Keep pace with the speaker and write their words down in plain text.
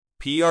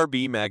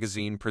PRB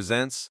Magazine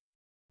presents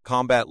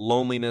Combat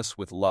Loneliness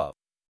with Love.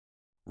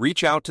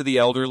 Reach out to the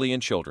elderly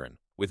and children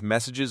with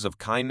messages of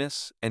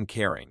kindness and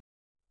caring.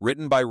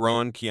 Written by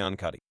Ron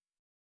Ciancutti.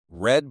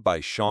 Read by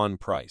Sean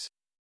Price.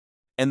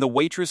 And the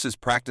waitress is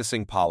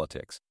practicing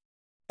politics.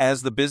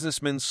 As the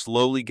businessman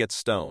slowly gets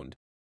stoned,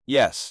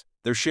 yes,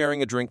 they're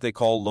sharing a drink they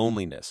call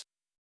loneliness.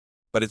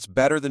 But it's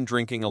better than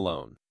drinking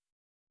alone.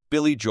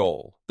 Billy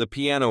Joel, the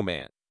piano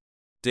man.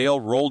 Dale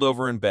rolled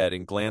over in bed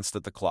and glanced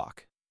at the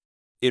clock.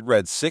 It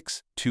read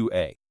 6:02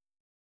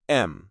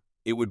 a.m.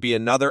 It would be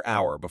another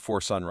hour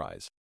before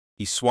sunrise.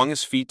 He swung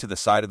his feet to the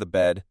side of the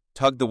bed,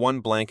 tugged the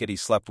one blanket he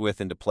slept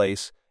with into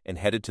place, and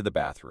headed to the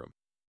bathroom.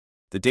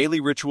 The daily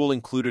ritual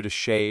included a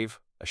shave,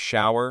 a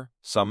shower,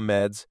 some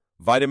meds,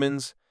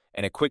 vitamins,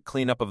 and a quick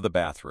cleanup of the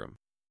bathroom.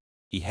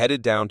 He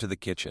headed down to the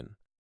kitchen.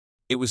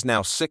 It was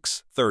now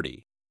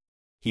 6:30.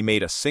 He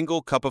made a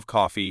single cup of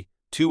coffee,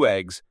 2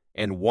 eggs,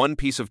 and 1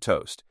 piece of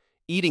toast,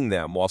 eating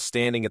them while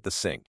standing at the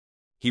sink.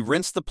 He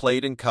rinsed the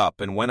plate and cup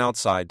and went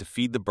outside to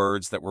feed the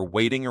birds that were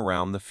waiting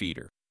around the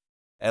feeder.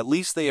 At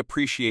least they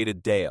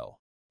appreciated Dale.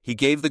 He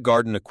gave the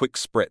garden a quick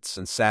spritz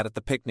and sat at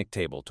the picnic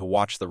table to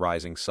watch the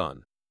rising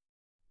sun.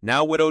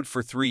 Now widowed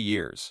for 3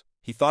 years,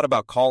 he thought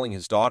about calling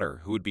his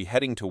daughter, who would be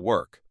heading to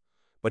work,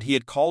 but he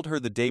had called her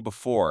the day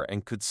before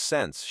and could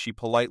sense she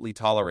politely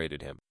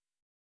tolerated him.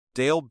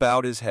 Dale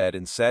bowed his head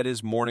and said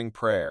his morning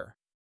prayer.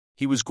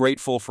 He was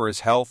grateful for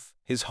his health,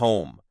 his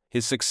home,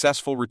 his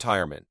successful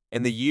retirement,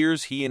 and the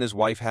years he and his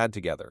wife had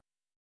together.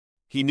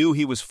 He knew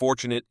he was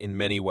fortunate in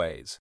many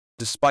ways.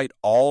 Despite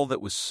all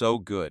that was so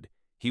good,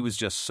 he was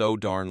just so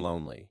darn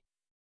lonely.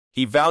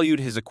 He valued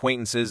his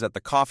acquaintances at the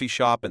coffee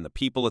shop and the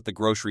people at the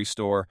grocery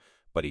store,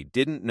 but he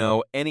didn't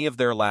know any of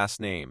their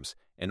last names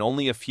and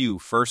only a few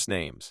first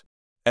names.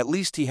 At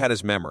least he had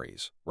his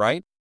memories,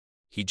 right?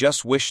 He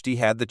just wished he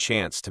had the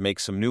chance to make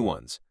some new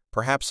ones,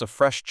 perhaps a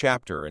fresh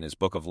chapter in his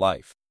book of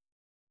life.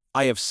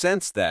 I have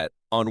sensed that,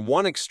 on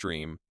one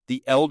extreme,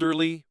 the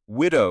elderly,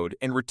 widowed,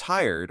 and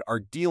retired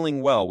are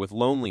dealing well with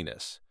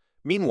loneliness.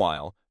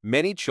 Meanwhile,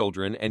 many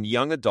children and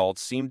young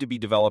adults seem to be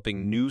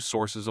developing new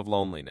sources of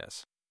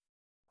loneliness.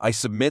 I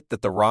submit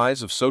that the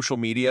rise of social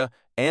media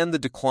and the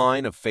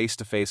decline of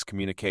face-to-face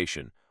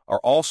communication are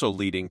also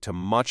leading to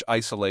much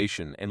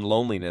isolation and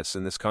loneliness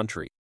in this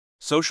country.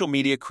 Social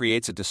media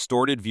creates a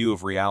distorted view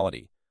of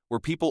reality, where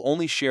people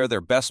only share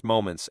their best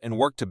moments and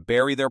work to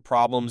bury their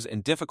problems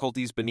and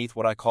difficulties beneath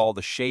what I call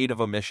the shade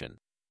of omission.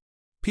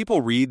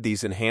 People read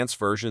these enhanced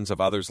versions of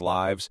others'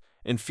 lives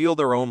and feel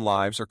their own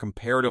lives are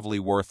comparatively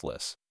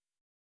worthless.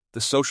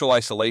 The social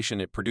isolation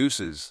it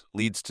produces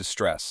leads to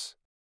stress.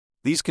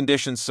 These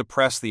conditions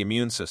suppress the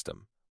immune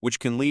system, which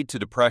can lead to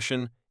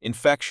depression,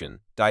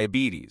 infection,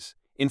 diabetes,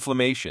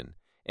 inflammation,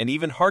 and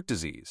even heart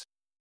disease.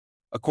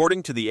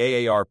 According to the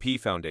AARP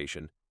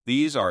Foundation,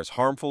 these are as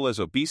harmful as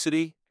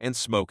obesity and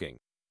smoking.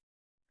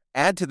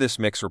 Add to this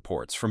mix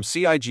reports from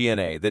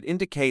CIGNA that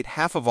indicate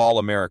half of all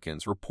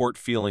Americans report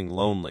feeling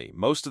lonely,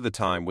 most of the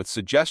time with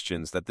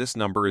suggestions that this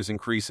number is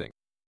increasing.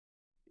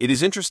 It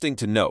is interesting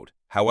to note,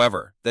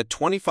 however, that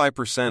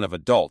 25% of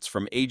adults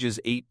from ages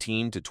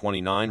 18 to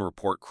 29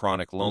 report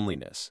chronic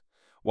loneliness,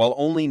 while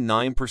only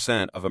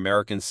 9% of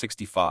Americans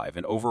 65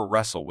 and over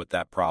wrestle with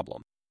that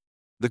problem.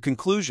 The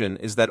conclusion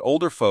is that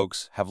older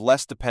folks have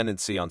less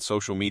dependency on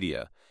social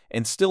media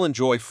and still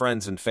enjoy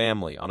friends and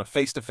family on a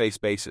face-to-face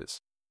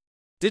basis.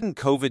 Didn't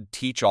COVID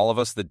teach all of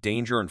us the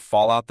danger and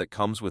fallout that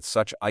comes with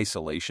such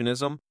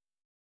isolationism?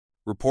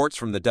 Reports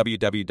from the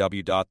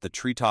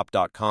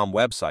www.thetreetop.com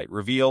website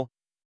reveal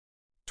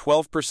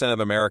 12% of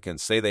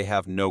Americans say they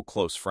have no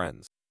close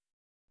friends.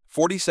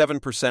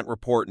 47%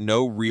 report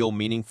no real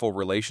meaningful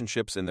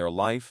relationships in their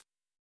life.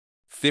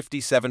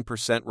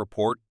 57%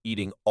 report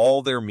eating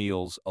all their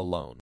meals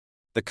alone.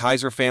 The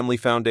Kaiser Family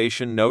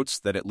Foundation notes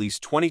that at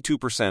least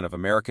 22% of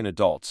American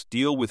adults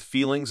deal with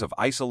feelings of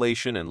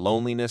isolation and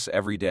loneliness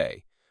every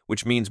day,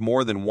 which means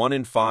more than 1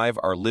 in 5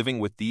 are living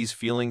with these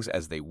feelings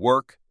as they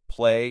work,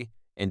 play,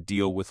 and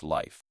deal with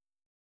life.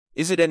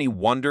 Is it any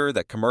wonder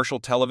that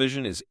commercial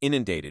television is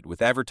inundated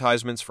with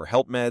advertisements for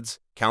help meds,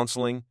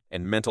 counseling,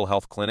 and mental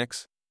health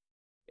clinics?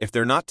 If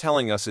they're not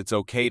telling us it's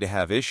okay to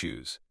have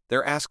issues,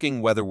 they're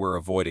asking whether we're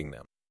avoiding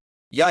them.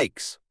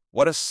 Yikes,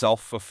 what a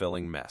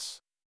self-fulfilling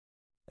mess.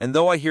 And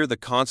though I hear the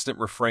constant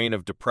refrain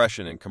of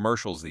depression in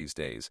commercials these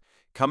days,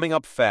 coming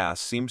up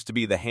fast seems to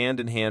be the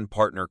hand-in-hand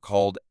partner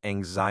called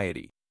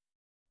anxiety.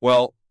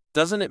 Well,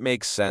 doesn't it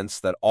make sense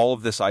that all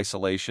of this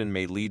isolation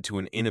may lead to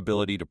an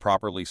inability to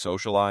properly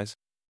socialize?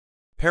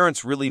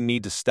 Parents really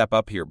need to step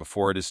up here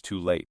before it is too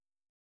late.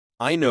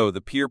 I know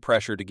the peer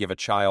pressure to give a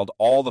child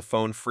all the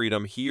phone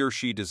freedom he or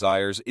she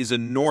desires is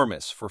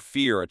enormous for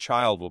fear a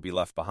child will be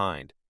left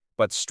behind.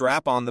 But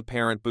strap on the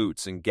parent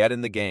boots and get in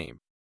the game.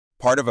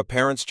 Part of a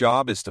parent's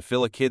job is to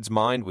fill a kid's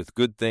mind with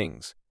good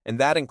things, and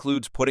that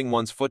includes putting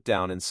one's foot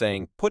down and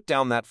saying, "Put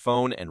down that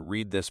phone and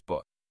read this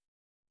book."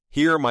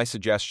 Here are my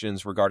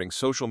suggestions regarding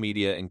social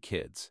media and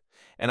kids.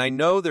 And I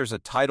know there's a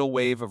tidal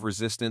wave of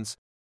resistance.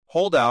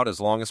 Hold out as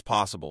long as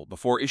possible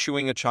before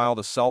issuing a child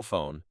a cell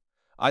phone.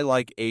 I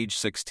like age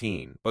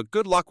 16, but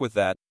good luck with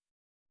that.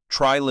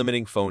 Try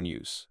limiting phone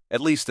use,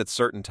 at least at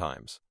certain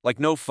times, like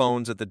no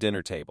phones at the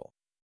dinner table.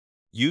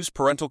 Use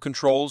parental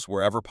controls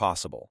wherever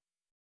possible.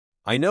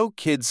 I know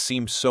kids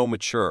seem so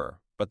mature,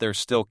 but they're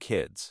still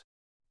kids.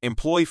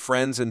 Employ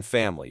friends and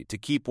family to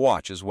keep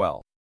watch as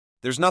well.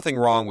 There's nothing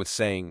wrong with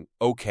saying,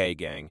 "Okay,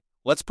 gang,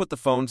 let's put the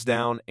phones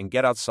down and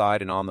get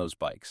outside and on those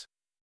bikes."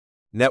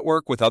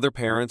 Network with other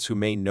parents who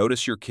may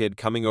notice your kid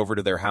coming over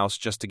to their house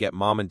just to get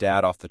mom and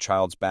dad off the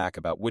child's back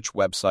about which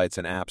websites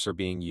and apps are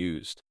being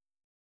used.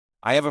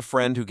 I have a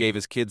friend who gave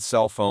his kids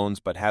cell phones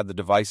but had the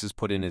devices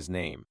put in his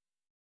name.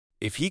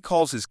 If he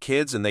calls his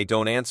kids and they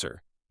don't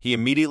answer, he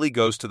immediately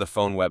goes to the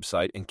phone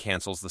website and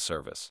cancels the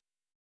service.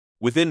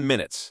 Within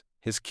minutes,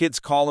 his kids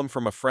call him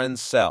from a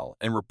friend's cell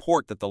and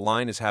report that the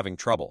line is having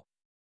trouble.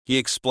 He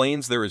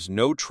explains there is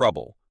no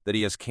trouble, that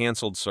he has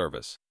canceled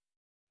service.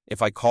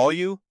 If I call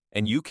you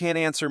and you can't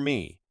answer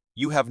me,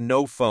 you have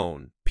no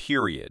phone,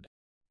 period.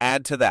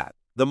 Add to that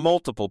the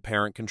multiple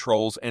parent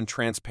controls and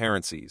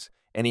transparencies,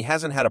 and he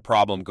hasn't had a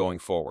problem going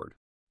forward.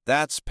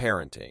 That's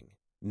parenting.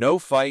 No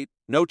fight,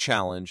 no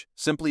challenge,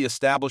 simply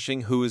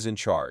establishing who is in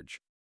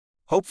charge.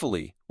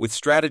 Hopefully, with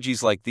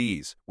strategies like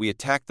these, we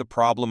attack the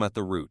problem at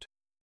the root.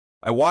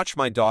 I watch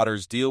my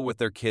daughters deal with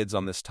their kids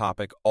on this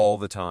topic all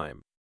the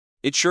time.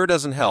 It sure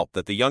doesn't help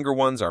that the younger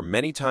ones are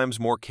many times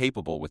more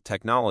capable with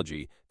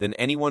technology than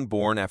anyone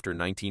born after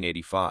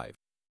 1985.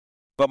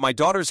 But my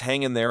daughters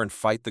hang in there and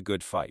fight the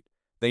good fight.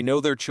 They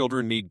know their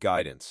children need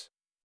guidance.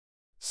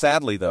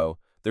 Sadly, though,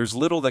 there's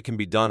little that can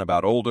be done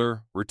about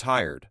older,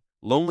 retired,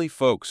 lonely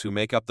folks who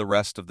make up the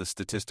rest of the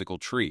statistical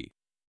tree.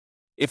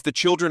 If the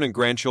children and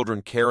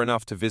grandchildren care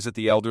enough to visit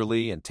the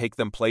elderly and take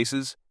them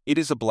places, it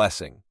is a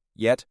blessing.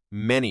 Yet,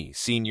 many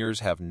seniors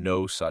have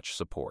no such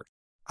support.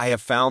 I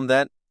have found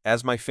that,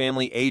 as my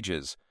family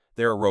ages,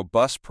 there are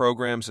robust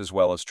programs as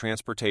well as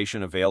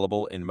transportation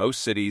available in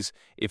most cities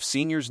if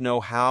seniors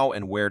know how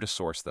and where to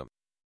source them.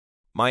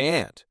 My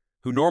aunt,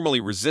 who normally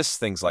resists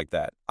things like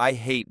that, I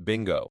hate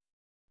bingo,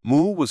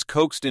 was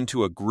coaxed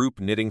into a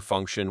group knitting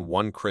function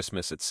one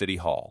Christmas at City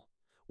Hall,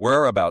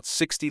 where about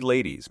 60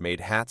 ladies made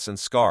hats and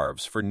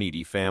scarves for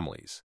needy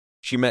families.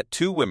 She met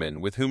 2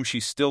 women with whom she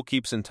still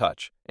keeps in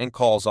touch and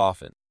calls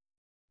often.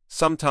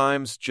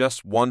 Sometimes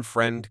just one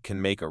friend can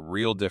make a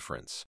real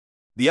difference.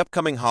 The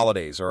upcoming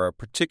holidays are a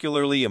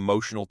particularly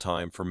emotional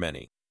time for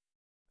many.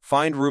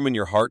 Find room in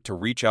your heart to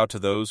reach out to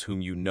those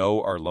whom you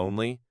know are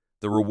lonely.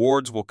 The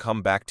rewards will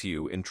come back to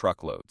you in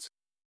truckloads.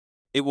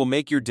 It will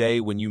make your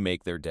day when you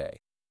make their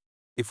day.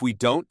 If we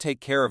don't take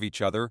care of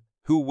each other,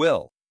 who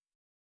will?